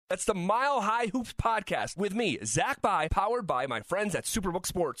That's the Mile High Hoops podcast with me, Zach By, powered by my friends at Superbook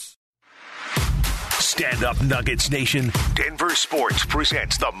Sports. Stand up, Nuggets Nation. Denver Sports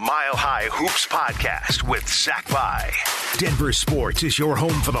presents the Mile High Hoops podcast with Zach By. Denver Sports is your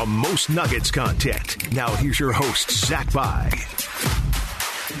home for the most Nuggets content. Now here's your host, Zach By.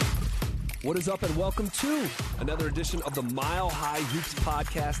 What is up, and welcome to another edition of the Mile High Hoops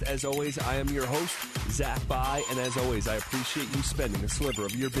podcast. As always, I am your host, Zach By, and as always, I appreciate you spending a sliver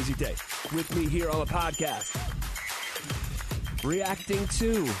of your busy day with me here on the podcast. Reacting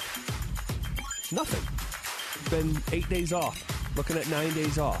to nothing. Been 8 days off, looking at 9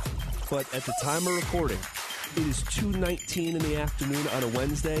 days off, but at the time of recording, it is 2:19 in the afternoon on a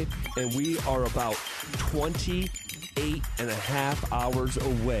Wednesday, and we are about 28 and a half hours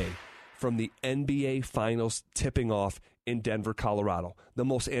away from the NBA Finals tipping off in Denver, Colorado. The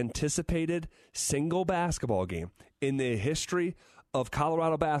most anticipated single basketball game in the history of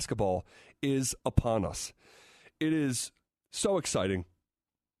Colorado basketball is upon us. It is so exciting.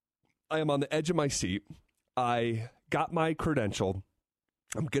 I am on the edge of my seat. I got my credential.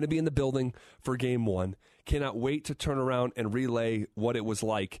 I'm going to be in the building for game one. Cannot wait to turn around and relay what it was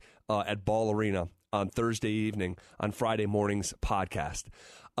like at Ball Arena on Thursday evening, on Friday morning's podcast.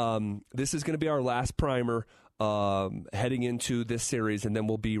 This is going to be our last primer heading into this series, and then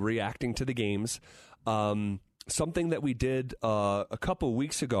we'll be reacting to the games. Something that we did a couple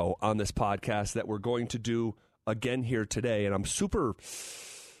weeks ago on this podcast that we're going to do again here today, and I'm super,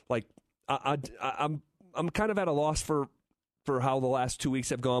 like, I'm kind of at a loss for how the last 2 weeks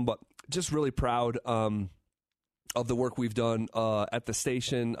have gone, but just really proud of the work we've done at the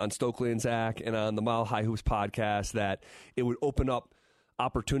station, on Stokely and Zach, and on the Mile High Hoops podcast, that it would open up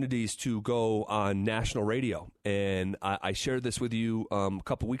opportunities to go on national radio. And I shared this with you a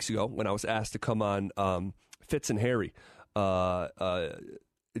couple weeks ago when I was asked to come on Fitz and Harry,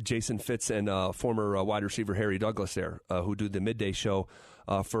 Jason Fitz and former wide receiver Harry Douglas there, who do the midday show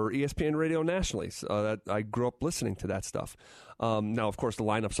for ESPN Radio nationally. So I grew up listening to that stuff. Now, of course, the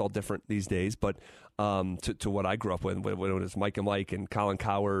lineup's all different these days, but to what I grew up with, when it was Mike and Mike and Colin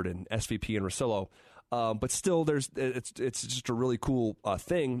Coward and SVP and Rosillo. But still, it's just a really cool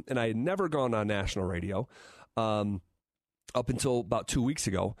thing. And I had never gone on national radio up until about 2 weeks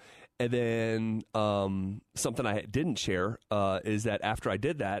ago. And then something I didn't share is that after I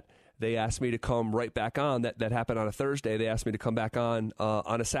did that, they asked me to come right back on. That happened on a Thursday. They asked me to come back on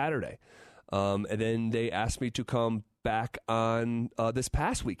a Saturday. And then they asked me to come back on this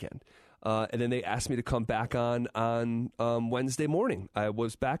past weekend. And then they asked me to come back on Wednesday morning. I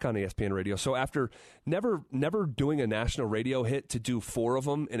was back on ESPN Radio. So after never doing a national radio hit, to do 4 of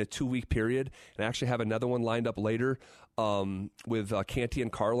them in a 2-week period, and actually have another one lined up later with Canty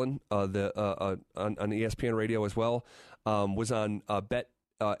and Carlin on ESPN Radio as well. Was on Bet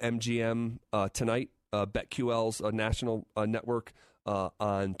MGM tonight, BetQL's national network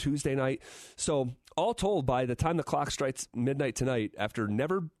on Tuesday night. So all told, by the time the clock strikes midnight tonight, after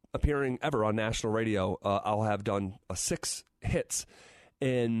never appearing ever on national radio, I'll have done 6 hits.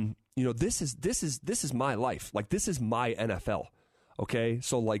 And this is my life. Like, this is my NFL. Okay,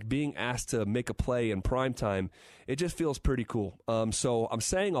 so like being asked to make a play in prime time, it just feels pretty cool. So I'm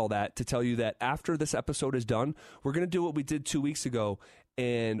saying all that to tell you that after this episode is done, we're going to do what we did 2 weeks ago,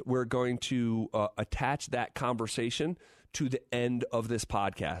 and we're going to attach that conversation to the end of this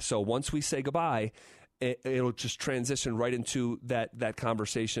podcast. So once we say goodbye, it'll just transition right into that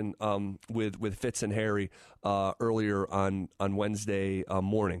conversation with Fitz and Harry earlier on Wednesday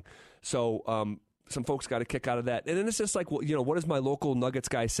morning. So some folks got a kick out of that. And then it's just like, well, what is my local Nuggets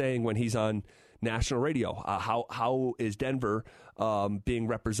guy saying when he's on national radio? How is Denver being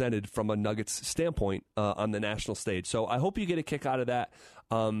represented from a Nuggets standpoint on the national stage? So I hope you get a kick out of that.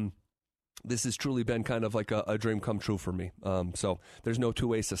 This has truly been kind of like a dream come true for me. So there's no two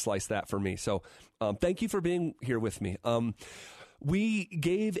ways to slice that for me. So thank you for being here with me. We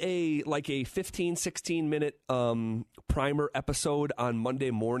gave a 15, 16-minute primer episode on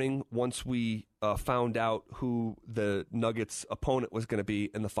Monday morning once we found out who the Nuggets' opponent was going to be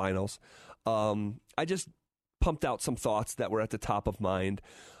in the finals. I just pumped out some thoughts that were at the top of mind.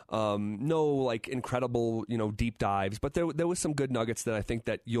 No incredible, deep dives, but there was some good nuggets that I think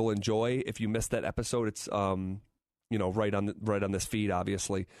that you'll enjoy. If you missed that episode, it's right on this feed,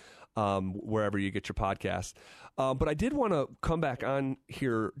 obviously, wherever you get your podcast. But I did want to come back on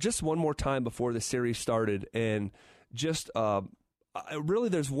here just one more time before the series started, and just really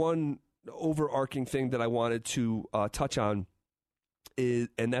there's one overarching thing that I wanted to touch on.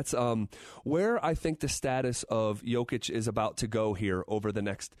 And that's where I think the status of Jokic is about to go here over the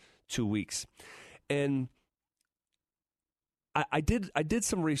next 2 weeks. And I did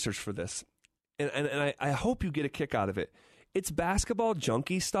some research for this, and I hope you get a kick out of it. It's basketball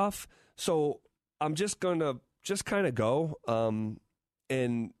junkie stuff, so I'm just gonna kind of go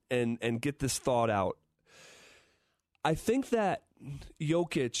and get this thought out. I think that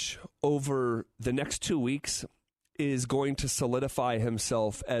Jokic over the next 2 weeks is going to solidify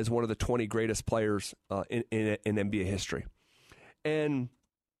himself as one of the 20 greatest players in NBA history, and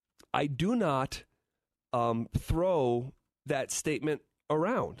I do not throw that statement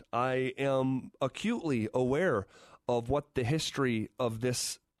around. I am acutely aware of what the history of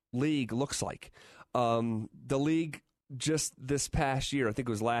this league looks like. The league just this past year, I think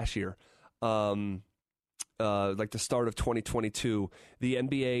it was last year, like the start of 2022, the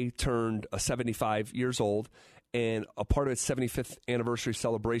NBA turned 75 years old, and a part of its 75th anniversary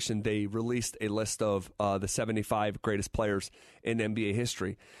celebration, they released a list of the 75 greatest players in NBA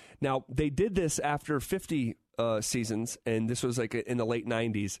history. Now, they did this after 50 seasons, and this was like in the late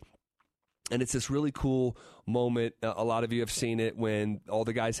 90s. And it's this really cool moment. A lot of you have seen it when all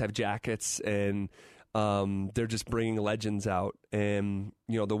the guys have jackets and they're just bringing legends out. And,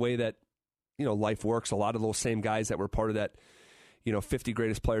 the way that, life works, a lot of those same guys that were part of that, 50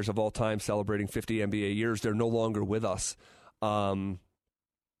 greatest players of all time celebrating 50 NBA years, they're no longer with us. Jokic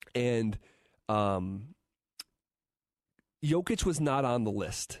was not on the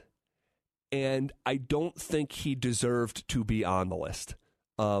list. And I don't think he deserved to be on the list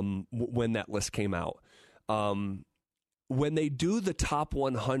when that list came out. When they do the top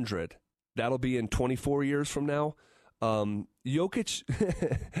 100, that'll be in 24 years from now, Jokic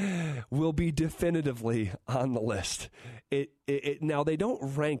will be definitively on the list. Now, they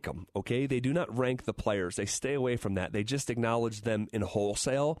don't rank them, okay? They do not rank the players. They stay away from that. They just acknowledge them in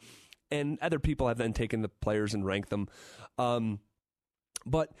wholesale, and other people have then taken the players and ranked them.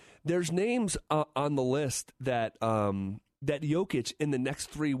 But there's names on the list that that Jokic in the next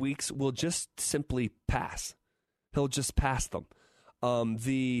 3 weeks will just simply pass. He'll just pass them.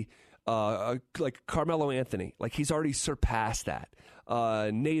 Like Carmelo Anthony, like he's already surpassed that.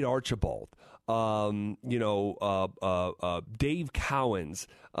 Nate Archibald, Dave Cowens,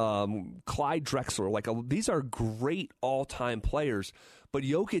 Clyde Drexler, these are great all-time players. But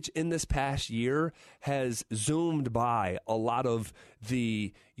Jokic in this past year has zoomed by a lot of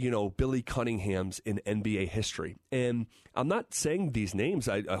the, Billy Cunninghams in NBA history. And I'm not saying these names.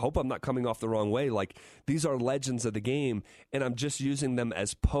 I hope I'm not coming off the wrong way. Like, these are legends of the game, and I'm just using them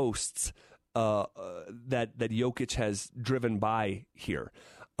as posts that Jokic has driven by here.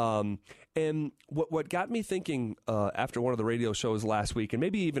 And what got me thinking after one of the radio shows last week, and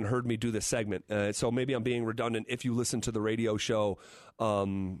maybe you even heard me do this segment, so maybe I'm being redundant. If you listen to the radio show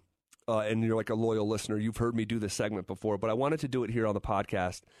and you're like a loyal listener, you've heard me do this segment before, but I wanted to do it here on the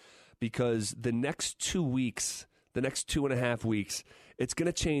podcast because the next 2 weeks, the next 2.5 weeks, it's going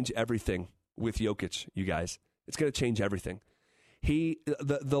to change everything with Jokic, you guys. It's going to change everything.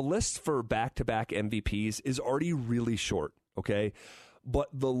 The list for back-to-back MVPs is already really short, okay? But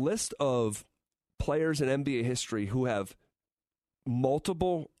the list of players in NBA history who have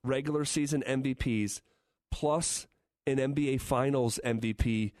multiple regular season MVPs plus an NBA Finals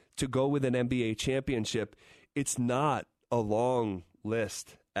MVP to go with an NBA championship, it's not a long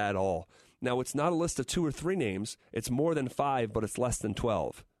list at all. Now, it's not a list of 2 or 3 names. It's more than 5, but it's less than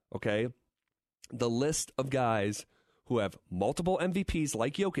 12, okay? The list of guys who have multiple MVPs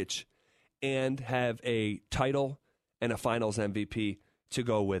like Jokic and have a title and a Finals MVP to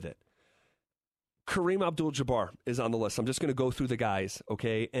go with it. Kareem Abdul-Jabbar is on the list. I'm just going to go through the guys,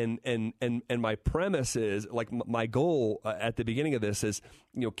 okay? And my premise is, my goal at the beginning of this is,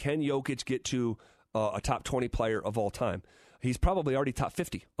 can Jokic get to a top 20 player of all time? He's probably already top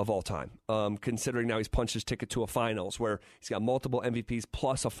 50 of all time, considering now he's punched his ticket to a finals where he's got multiple MVPs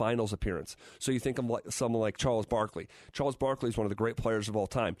plus a finals appearance. So you think of someone like Charles Barkley. Charles Barkley is one of the great players of all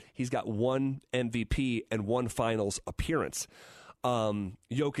time. He's got 1 MVP and 1 finals appearance.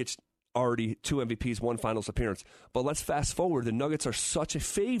 Jokic already 2 MVPs, 1 finals appearance. But let's fast forward. The Nuggets are such a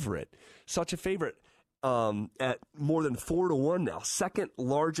favorite at more than 4-1 now. Second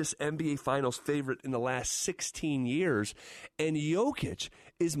largest NBA Finals favorite in the last 16 years. And Jokic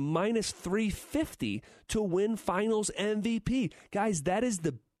is minus 350 to win Finals MVP. Guys, that is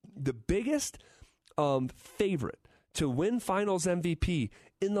the biggest favorite to win Finals MVP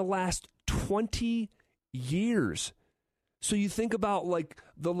in the last 20 years. So you think about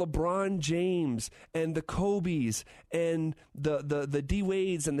the LeBron James and the Kobes and the D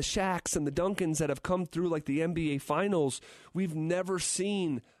Wades and the Shaqs and the Duncans that have come through the NBA Finals. We've never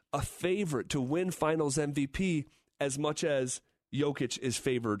seen a favorite to win Finals MVP as much as Jokic is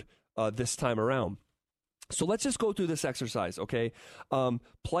favored this time around. So let's just go through this exercise, okay?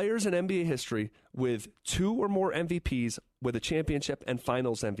 Players in NBA history with 2 or more MVPs with a championship and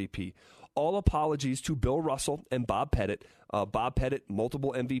finals MVP. All apologies to Bill Russell and Bob Pettit. Bob Pettit,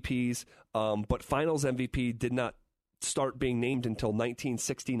 multiple MVPs, but finals MVP did not start being named until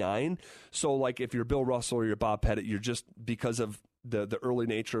 1969. So, like, if you're Bill Russell or you're Bob Pettit, you're just, because of the early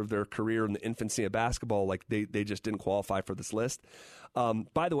nature of their career and the infancy of basketball, like, they just didn't qualify for this list.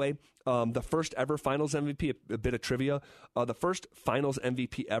 By the way, the first ever finals MVP, a bit of trivia, the first finals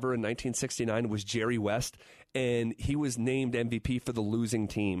MVP ever in 1969 was Jerry West, and he was named MVP for the losing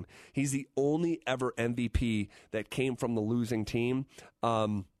team. He's the only ever MVP that came from the losing team.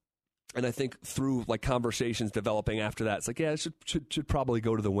 And I think through, like, conversations developing after that, it's like, yeah, it should probably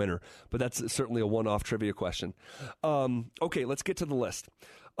go to the winner. But that's certainly a one-off trivia question. Okay, let's get to the list.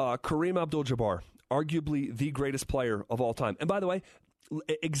 Kareem Abdul-Jabbar, arguably the greatest player of all time. And by the way,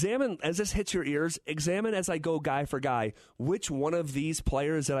 examine, as this hits your ears, examine as I go guy for guy, which one of these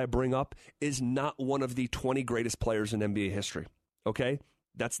players that I bring up is not one of the 20 greatest players in NBA history. Okay?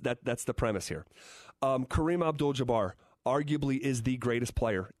 That's the premise here. Kareem Abdul-Jabbar arguably is the greatest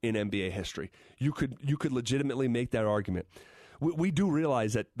player in NBA history. You could legitimately make that argument. We do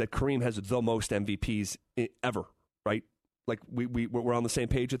realize that Kareem has the most MVPs ever, right? Like, we're on the same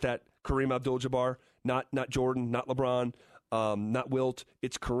page with that. Kareem Abdul-Jabbar, not Jordan, not LeBron, not Wilt.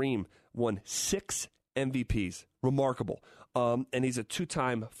 It's Kareem. Won 6 MVPs. Remarkable. And he's a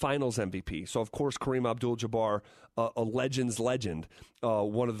 2-time finals MVP. So, of course, Kareem Abdul-Jabbar, a legend's legend,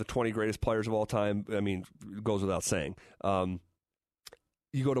 one of the 20 greatest players of all time. I mean, it goes without saying.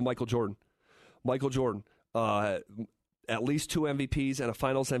 You go to Michael Jordan. Michael Jordan, at least 2 MVPs and a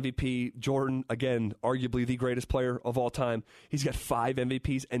finals MVP. Jordan, again, arguably the greatest player of all time. He's got 5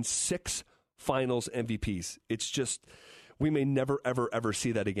 MVPs and 6 finals MVPs. It's just, we may never, ever, ever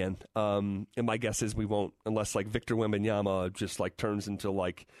see that again. And my guess is we won't, unless, like, Victor Wembanyama just, like, turns into,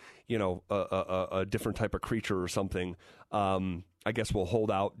 like, you know, a different type of creature or something. I guess we'll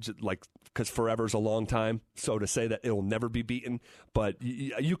hold out, like, because forever's a long time. So to say that it'll never be beaten, but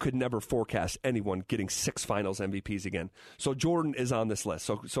you could never forecast anyone getting 6 finals MVPs again. So Jordan is on this list.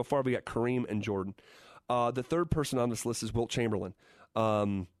 So far we got Kareem and Jordan. The third person on this list is Wilt Chamberlain,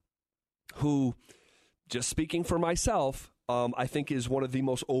 who, just speaking for myself, I think is one of the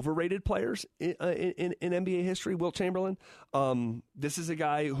most overrated players in NBA history, Wilt Chamberlain. This is a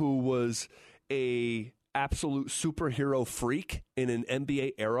guy who was a absolute superhero freak in an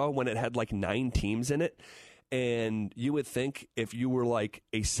NBA era when it had like 9 teams in it. And you would think if you were like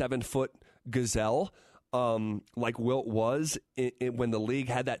a 7-foot gazelle, like Wilt was when the league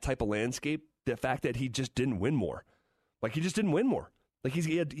had that type of landscape, the fact that he just didn't win more. Like, he just didn't win more. Like,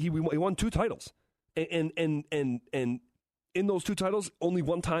 he won 2 titles. And in those 2 titles, only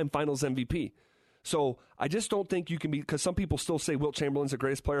 1 time finals MVP. So I just don't think you can be, because some people still say Wilt Chamberlain's the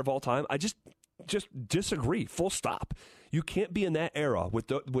greatest player of all time. I just disagree, full stop. You can't be in that era with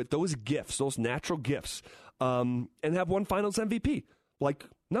those gifts, those natural gifts, and have 1 finals MVP. Like,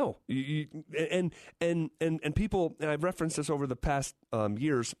 no. And people, and I've referenced this over the past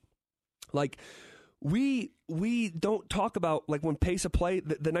years, like, we don't talk about, like, when pace of play,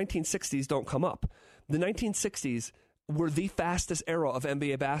 the 1960s don't come up. The 1960s were the fastest era of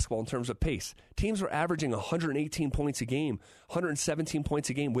NBA basketball in terms of pace. Teams were averaging 118 points a game, 117 points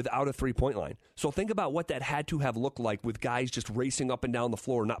a game without a three-point line. So think about what that had to have looked like with guys just racing up and down the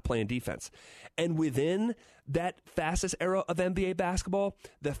floor, not playing defense. And within that fastest era of NBA basketball,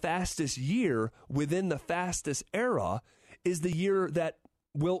 the fastest year within the fastest era is the year that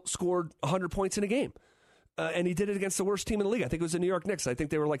Wilt scored 100 points in a game. And he did it against the worst team in the league. I think it was the New York Knicks. I think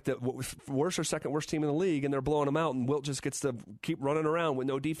they were like the worst or second worst team in the league, and they're blowing them out, and Wilt just gets to keep running around with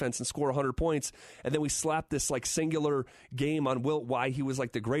no defense and score 100 points. And then we slapped this, like, singular game on Wilt, why he was,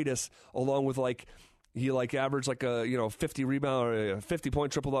 like, the greatest, along with, like, he, like, averaged, like, a 50 rebound or a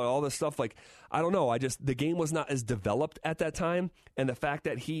 50-point triple, all this stuff. Like, I don't know. The game was not as developed at that time, and the fact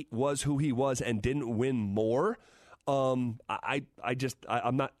that he was who he was and didn't win more, I'm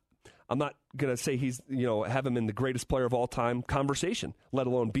not going to say he's, have him in the greatest player of all time conversation, let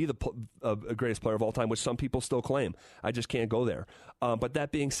alone be the greatest player of all time, which some people still claim. I just can't go there. But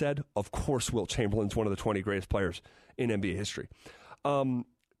that being said, of course, Wilt Chamberlain's one of the 20 greatest players in NBA history.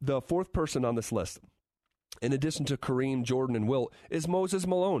 The fourth person on this list, in addition to Kareem, Jordan, and Wilt, is Moses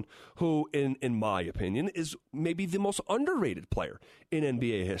Malone, who, in my opinion, is maybe the most underrated player in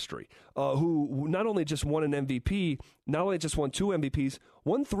NBA history, who not only just won an MVP, not only just won 2 MVPs,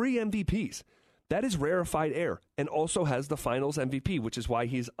 won 3 MVPs. That is rarefied air, and also has the finals MVP, which is why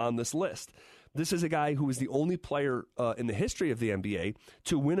he's on this list. This is a guy who is the only player in the history of the NBA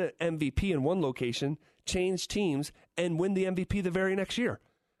to win an MVP in one location change teams, and win the MVP the very next year.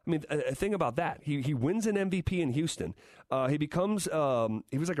 I mean, think about that. He wins an MVP in Houston. He becomes,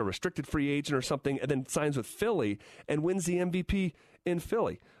 he was like a restricted free agent or something, and then signs with Philly and wins the MVP in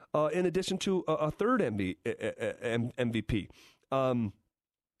Philly, in addition to a third MVP.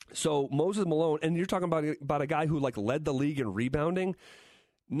 So Moses Malone, and you're talking about a guy who like led the league in rebounding,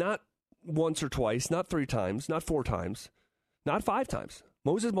 not once or twice, not 3 times, not 4 times, not 5 times.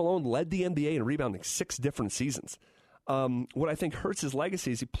 Moses Malone led the NBA in rebounding 6 different seasons. What I think hurts his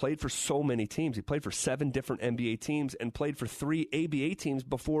legacy is he played for so many teams. He played for 7 different NBA teams and played for 3 ABA teams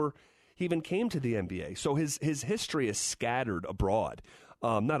before he even came to the NBA. So his history is scattered abroad.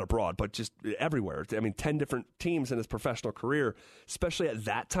 Not abroad, but just everywhere. I mean, 10 different teams in his professional career, especially at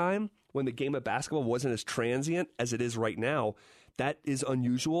that time when the game of basketball wasn't as transient as it is right now. That is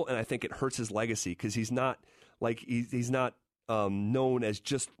unusual, and I think it hurts his legacy because he's not known as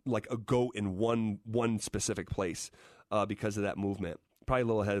just like a GOAT in one specific place because of that movement. Probably a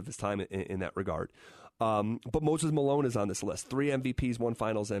little ahead of his time in that regard. But Moses Malone is on this list. 3 MVPs, 1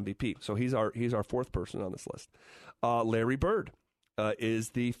 Finals MVP. So he's our 4th person on this list. Larry Bird is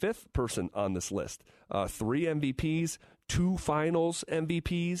the 5th person on this list. 3 MVPs, 2 Finals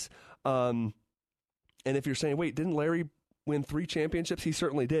MVPs. And if you're saying, wait, didn't Larry win 3 championships? He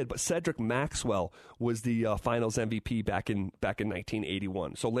certainly did, but Cedric Maxwell was the Finals MVP back in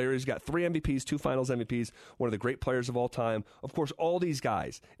 1981. So Larry's got 3 MVPs, 2 Finals MVPs, one of the great players of all time. Of course, all these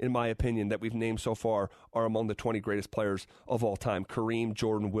guys, in my opinion, that we've named so far are among the 20 greatest players of all time. Kareem,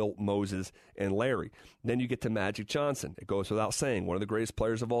 Jordan, Wilt, Moses, and Larry. Then you get to Magic Johnson. It goes without saying, one of the greatest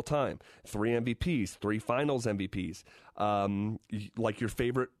players of all time. 3 MVPs, 3 Finals MVPs. Like your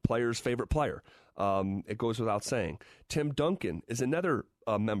favorite player's favorite player. It goes without saying. Tim Duncan is another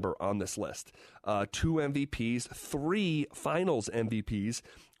member on this list. 2 MVPs, 3 Finals MVPs,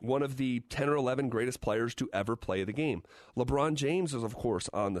 one of the 10 or 11 greatest players to ever play the game. LeBron James is, of course,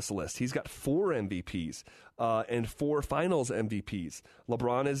 on this list. He's got 4 MVPs and 4 Finals MVPs.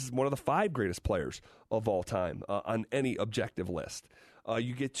 LeBron is one of the 5 greatest players of all time on any objective list.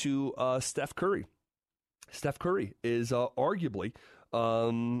 You get to Steph Curry. Steph Curry is arguably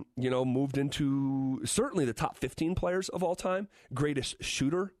moved into certainly the top 15 players of all time, greatest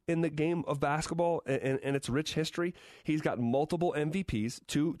shooter in the game of basketball and its rich history. He's got multiple MVPs,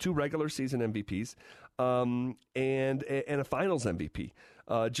 two regular season MVPs, and a Finals MVP.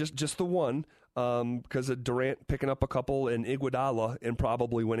 Just the one, because of Durant picking up a couple and Iguodala and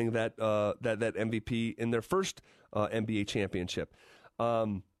probably winning that MVP in their first NBA championship.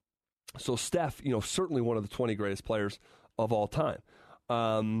 So Steph, certainly one of the 20 greatest players of all time.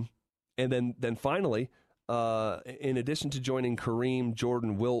 And then finally, in addition to joining Kareem,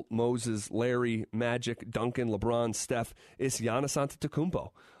 Jordan, Wilt, Moses, Larry, Magic, Duncan, LeBron, Steph, is Giannis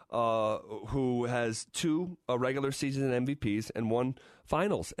Antetokounmpo, who has 2 regular season MVPs and 1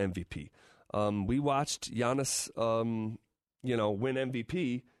 Finals MVP. We watched Giannis, win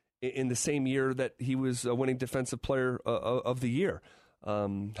MVP in the same year that he was winning Defensive Player of the Year.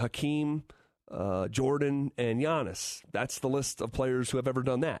 Hakeem, Jordan, and Giannis. That's the list of players who have ever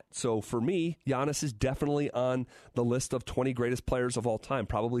done that. So for me, Giannis is definitely on the list of 20 greatest players of all time,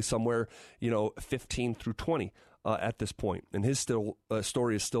 probably somewhere, 15 through 20 at this point. And his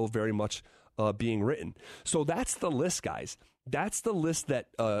story is still very much being written. So that's the list, guys. That's the list that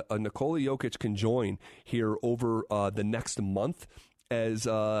Nikola Jokic can join here over the next month as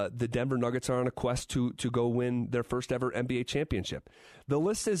the Denver Nuggets are on a quest to go win their first ever NBA championship. The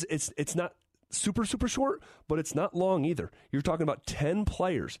list is it's not super short, but it's not long either. You're talking about 10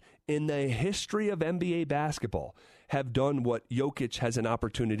 players in the history of NBA basketball have done what Jokic has an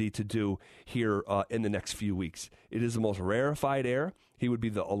opportunity to do here in the next few weeks. It is the most rarefied air. He would be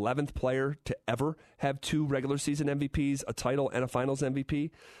the 11th player to ever have 2 regular season MVPs, a title, and a Finals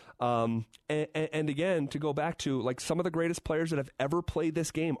MVP. And again, to go back to like some of the greatest players that have ever played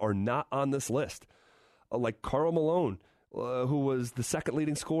this game are not on this list. Like Karl Malone, who was the second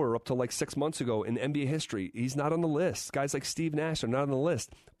leading scorer up to like 6 months ago in NBA history. He's not on the list. Guys like Steve Nash are not on the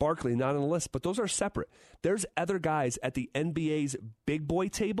list. Barkley, not on the list. But those are separate. There's other guys at the NBA's big boy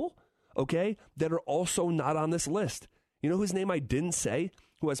table, okay, that are also not on this list. You know whose name I didn't say,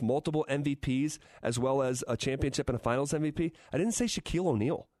 who has multiple MVPs as well as a championship and a Finals MVP? I didn't say Shaquille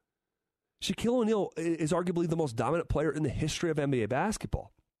O'Neal. Shaquille O'Neal is arguably the most dominant player in the history of NBA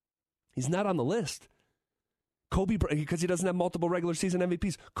basketball. He's not on the list. Kobe, because he doesn't have multiple regular season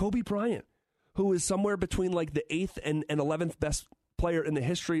MVPs. Kobe Bryant, who is somewhere between like the 8th and 11th best player in the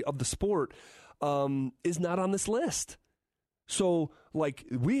history of the sport, is not on this list. So, like,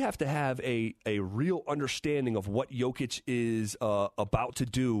 we have to have a real understanding of what Jokic is about to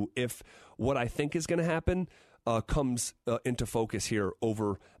do if what I think is going to happen comes into focus here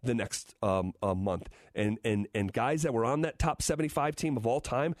over the next month. And guys that were on that top 75 team of all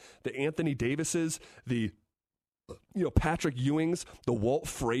time, the Anthony Davises, the Patrick Ewings, the Walt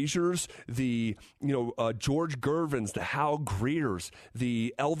Fraziers, the George Gervins, the Hal Greers,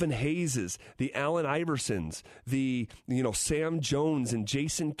 the Elvin Hayeses, the Allen Iversons, the Sam Jones and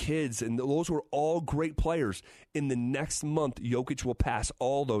Jason Kidds, and those were all great players. In the next month, Jokic will pass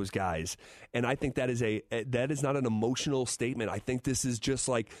all those guys, and I think that is not an emotional statement. I think this is just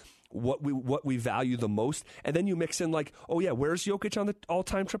like what we value the most. And then you mix in like, oh yeah, where's Jokic on the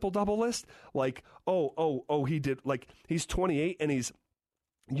all-time triple-double list? Like, oh, he did, like, he's 28 and he's,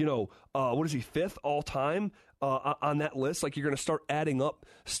 what is he, 5th all-time on that list? Like, you're going to start adding up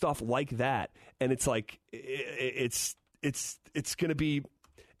stuff like that. And it's like, it's going to be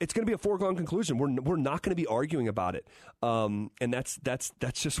a foregone conclusion. We're not going to be arguing about it, and that's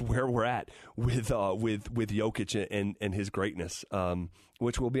just where we're at with Jokic and his greatness,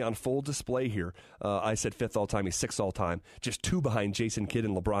 which will be on full display here. I said 5th all time. He's 6th all time, just 2 behind Jason Kidd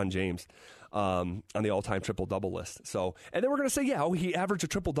and LeBron James on the all time triple double list. So, and then we're going to say, he averaged a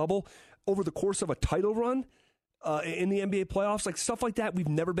triple double over the course of a title run in the NBA playoffs, like stuff like that. We've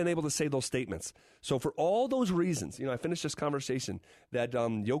never been able to say those statements. So for all those reasons, I finished this conversation that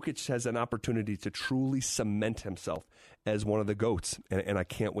Jokic has an opportunity to truly cement himself as one of the GOATs, and I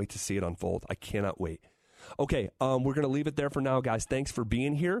can't wait to see it unfold. I cannot wait. Okay, we're going to leave it there for now, guys. Thanks for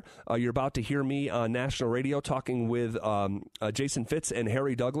being here. You're about to hear me on national radio talking with Jason Fitz and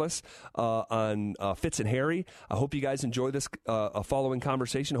Harry Douglas on Fitz and Harry. I hope you guys enjoy this following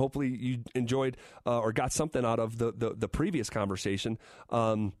conversation. Hopefully you enjoyed or got something out of the previous conversation.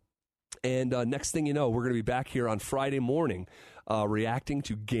 And next thing you know, we're going to be back here on Friday morning reacting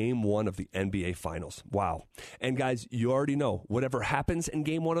to Game 1 of the NBA Finals. Wow. And guys, you already know, whatever happens in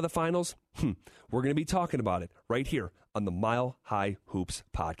Game 1 of the Finals, we're going to be talking about it right here on the Mile High Hoops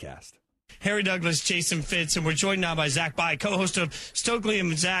podcast. Harry Douglas, Jason Fitz, and we're joined now by Zach By, co-host of Stokely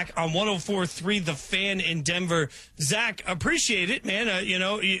and Zach on 104.3 The Fan in Denver. Zach, appreciate it, man.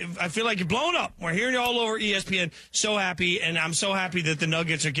 I feel like you're blowing up. We're hearing you all over ESPN. So happy, and I'm so happy that the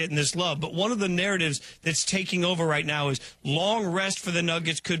Nuggets are getting this love. But one of the narratives that's taking over right now is long rest for the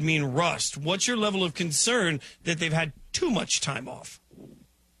Nuggets could mean rust. What's your level of concern that they've had too much time off?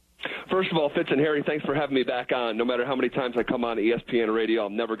 First of all, Fitz and Harry, thanks for having me back on. No matter how many times I come on ESPN Radio,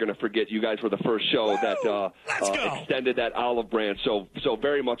 I'm never going to forget you guys were the first show that extended that olive branch. So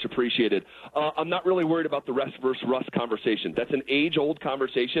very much appreciated. I'm not really worried about the rest versus rust conversation. That's an age-old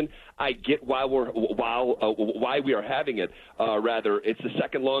conversation. I get why we are having it. Rather, it's the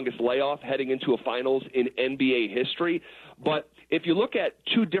second longest layoff heading into a finals in NBA history. But if you look at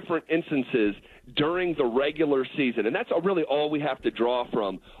two different instances during the regular season, and that's really all we have to draw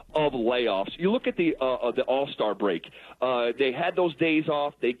from of layoffs. You look at the All-Star break. They had those days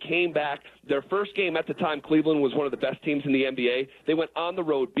off. They came back. Their first game at the time, Cleveland was one of the best teams in the NBA. They went on the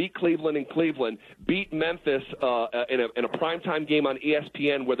road, beat Cleveland in Cleveland, beat Memphis in a primetime game on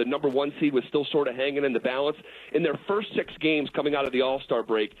ESPN where the number 1 seed was still sort of hanging in the balance. In their first 6 games coming out of the All-Star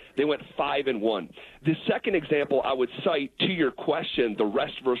break, they went 5-1. The second example I would cite to your question, the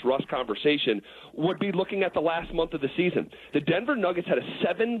rest versus rust conversation, would be looking at the last month of the season. The Denver Nuggets had a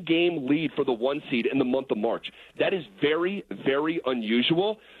 7-game lead for the 1 seed in the month of March. That is very, very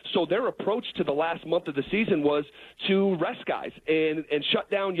unusual. So their approach to the last month of the season was to rest guys and shut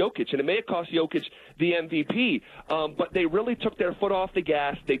down Jokic. And it may have cost Jokic the MVP, but they really took their foot off the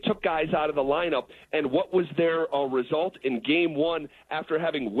gas. They took guys out of the lineup. And what was their result in Game 1 after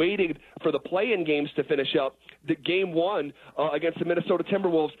having waited for the play-in games to finish up? The Game 1 against the Minnesota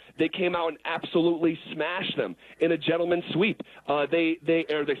Timberwolves, they came out and absolutely smashed them in a gentleman's sweep. They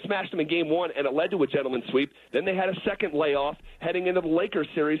smashed them in Game 1, and it led to a gentleman's sweep. Then they had a second layoff heading into the Lakers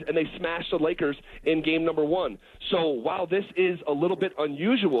series, and they smashed the Lakers in Game number 1. So while this is a little bit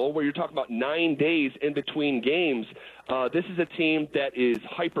unusual, where you're talking about 9 days in between games, this is a team that is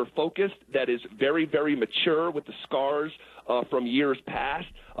hyper-focused, that is very, very mature with the scars from years past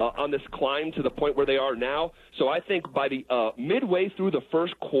on this climb to the point where they are now. So I think by the midway through the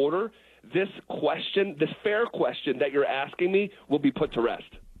first quarter, this fair question that you're asking me will be put to rest.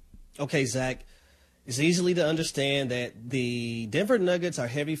 Okay, Zach. It's easily to understand that the Denver Nuggets are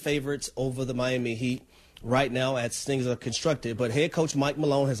heavy favorites over the Miami Heat right now as things are constructed. But head coach Mike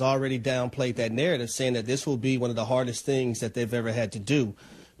Malone has already downplayed that narrative, saying that this will be one of the hardest things that they've ever had to do.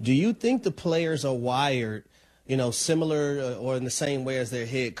 Do you think the players are wired, similar or in the same way as their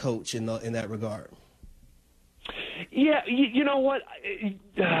head coach in that regard? Yeah, you know what?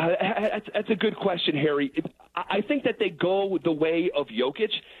 That's a good question, Harry. I think that they go the way of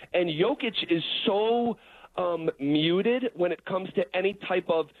Jokic, and Jokic is so muted when it comes to any type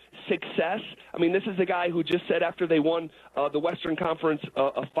of success. I mean, this is a guy who just said after they won the Western Conference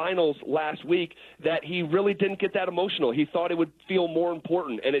Finals last week that he really didn't get that emotional. He thought it would feel more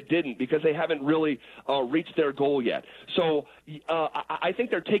important, and it didn't because they haven't really reached their goal yet. So I think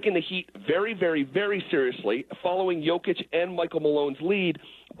they're taking the Heat very, very, very seriously, following Jokic and Michael Malone's lead.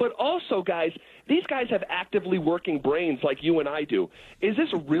 But also, guys, these guys have actively working brains like you and I do. Is this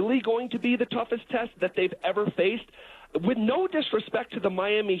really going to be the toughest test that they've ever faced? With no disrespect to the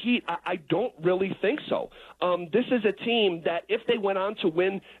Miami Heat, I don't really think so. This is a team that, if they went on to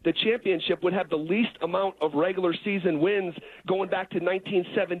win the championship, would have the least amount of regular season wins going back to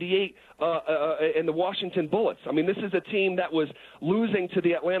 1978 in the Washington Bullets. I mean, this is a team that was losing to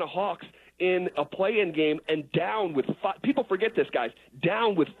the Atlanta Hawks in a play-in game and down with people forget this, guys,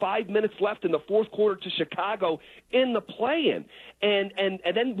 down with 5 minutes left in the fourth quarter to Chicago in the play-in. And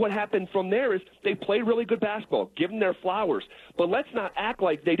then what happened from there is they played really good basketball, give them their flowers. But let's not act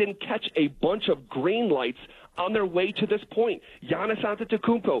like they didn't catch a bunch of green lights on their way to this point. Giannis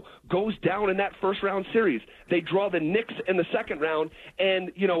Antetokounmpo goes down in that first-round series. They draw the Knicks in the second round, and,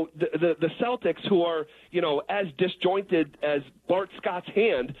 you know, the Celtics, who are, you know, as disjointed as Bart Scott's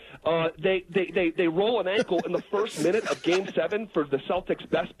hand, they roll an ankle in the first minute of Game 7 for the Celtics'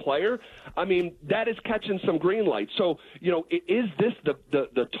 best player. I mean, that is catching some green lights. So, you know, is this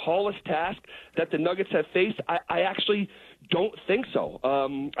the tallest task that the Nuggets have faced? I actually don't think so.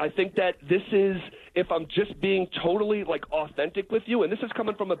 I think that this is, if I'm just being totally, like, authentic with you, and this is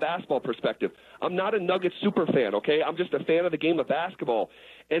coming from a basketball perspective, I'm not a Nuggets super fan, okay? I'm just a fan of the game of basketball.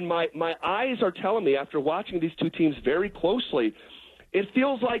 And my eyes are telling me, after watching these two teams very closely, it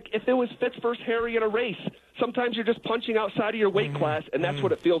feels like if it was Fitz versus Harry in a race, sometimes you're just punching outside of your weight class, and that's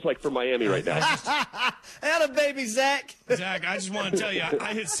what it feels like for Miami right now. Atta baby, Zach. Zach, I just want to tell you,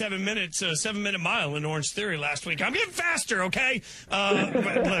 I hit 7 minutes, 7-minute mile in Orange Theory last week. I'm getting faster, okay?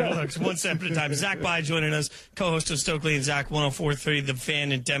 Look, one step at a time. Zach By joining us, co-host of Stokely and Zach, 104.3, The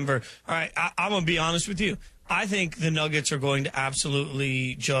Fan in Denver. All right, I'm going to be honest with you. I think the Nuggets are going to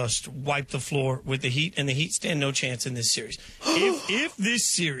absolutely just wipe the floor with the Heat, and the Heat stand no chance in this series. If this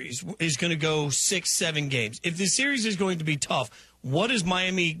series is going to go 6-7 games, if this series is going to be tough, what is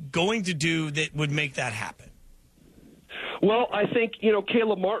Miami going to do that would make that happen? Well, I think, you know,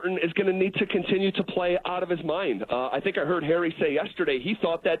 Caleb Martin is going to need to continue to play out of his mind. I think I heard Harry say yesterday he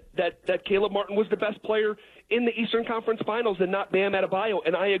thought that Caleb Martin was the best player in the Eastern Conference Finals and not Bam Adebayo,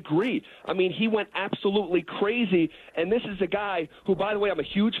 and I agree. I mean, he went absolutely crazy, and this is a guy who, by the way, I'm a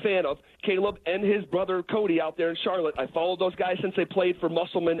huge fan of, Caleb and his brother Cody out there in Charlotte. I followed those guys since they played for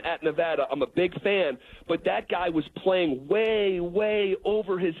Musselman at Nevada. I'm a big fan, but that guy was playing way, way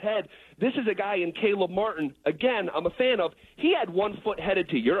over his head. This is a guy in Caleb Martin, again, I'm a fan of. He had 1 foot headed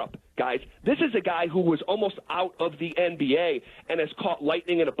to Europe, guys. This is a guy who was almost out of the NBA and has caught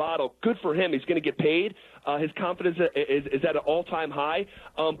lightning in a bottle. Good for him. He's going to get paid. His confidence is at an all-time high.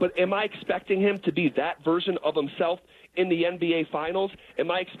 But am I expecting him to be that version of himself in the NBA Finals?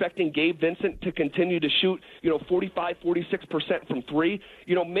 Am I expecting Gabe Vincent to continue to shoot, 45, 46% from three?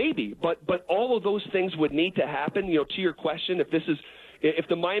 Maybe. But all of those things would need to happen. To your question, if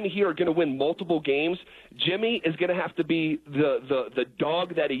the Miami Heat are going to win multiple games, Jimmy is going to have to be the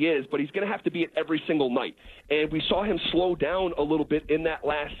dog that he is, but he's going to have to be it every single night. And we saw him slow down a little bit in that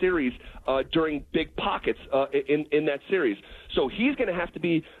last series during big pockets in that series. So he's going to have to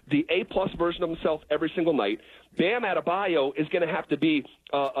be the A-plus version of himself every single night. Bam Adebayo is going to have to be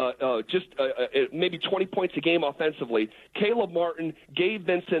maybe 20 points a game offensively. Caleb Martin, Gabe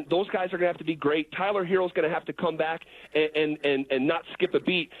Vincent, those guys are going to have to be great. Tyler Hero's going to have to come back and not skip a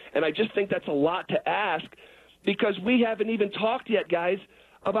beat. And I just think that's a lot to ask because we haven't even talked yet, guys,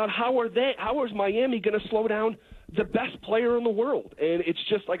 about how is Miami going to slow down the best player in the world? And it's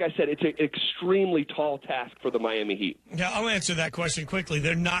just, like I said, it's an extremely tall task for the Miami Heat. Yeah, I'll answer that question quickly.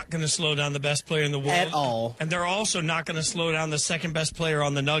 They're not going to slow down the best player in the world. At all. And they're also not going to slow down the second best player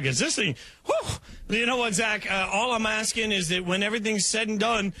on the Nuggets. This thing, whew, you know what, Zach? All I'm asking is that when everything's said and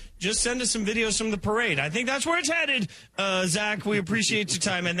done, just send us some videos from the parade. I think that's where it's headed. Zach, we appreciate your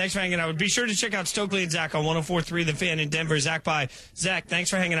time, and thanks for hanging out. Be sure to check out Stokely and Zach on 104.3 The Fan in Denver. Zach By. Zach, thanks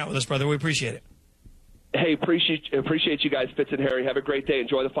for hanging out with us, brother. We appreciate it. Hey, appreciate you guys, Fitz and Harry. Have a great day.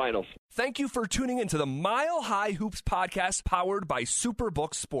 Enjoy the finals. Thank you for tuning into the Mile High Hoops podcast powered by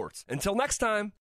Superbook Sports. Until next time.